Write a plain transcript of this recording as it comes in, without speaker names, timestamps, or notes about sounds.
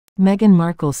Meghan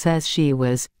Markle says she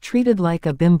was treated like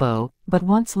a bimbo, but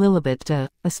wants Lilibet to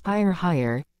aspire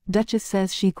higher. Duchess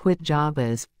says she quit job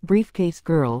as briefcase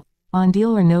girl on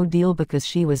Deal or No Deal because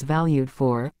she was valued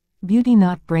for beauty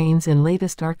not brains. In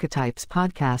latest Archetypes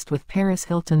podcast with Paris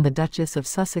Hilton, the Duchess of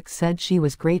Sussex said she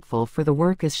was grateful for the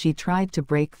work as she tried to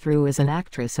break through as an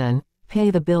actress and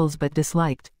pay the bills, but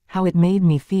disliked how it made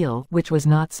me feel, which was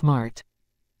not smart.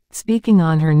 Speaking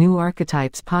on her new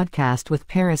Archetypes podcast with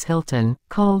Paris Hilton,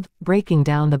 called Breaking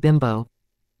Down the Bimbo,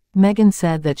 Meghan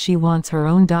said that she wants her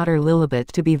own daughter Lilibet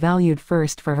to be valued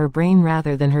first for her brain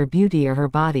rather than her beauty or her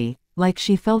body, like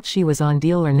she felt she was on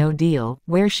Deal or No Deal,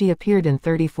 where she appeared in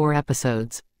 34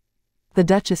 episodes. The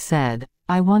Duchess said,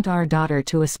 "I want our daughter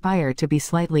to aspire to be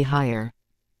slightly higher.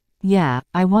 Yeah,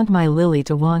 I want my Lili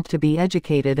to want to be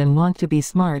educated and want to be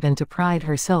smart and to pride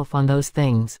herself on those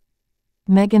things."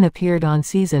 Meghan appeared on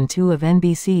season 2 of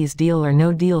NBC's Deal or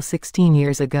No Deal 16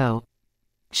 years ago.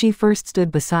 She first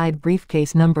stood beside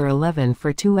briefcase number 11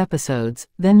 for 2 episodes,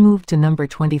 then moved to number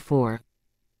 24.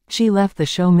 She left the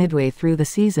show midway through the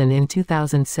season in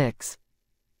 2006.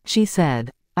 She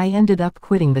said, "I ended up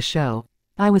quitting the show.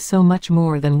 I was so much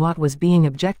more than what was being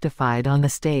objectified on the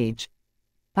stage.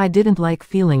 I didn't like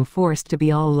feeling forced to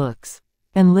be all looks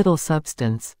and little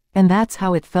substance. And that's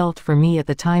how it felt for me at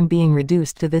the time, being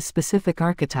reduced to this specific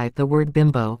archetype, the word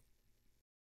bimbo."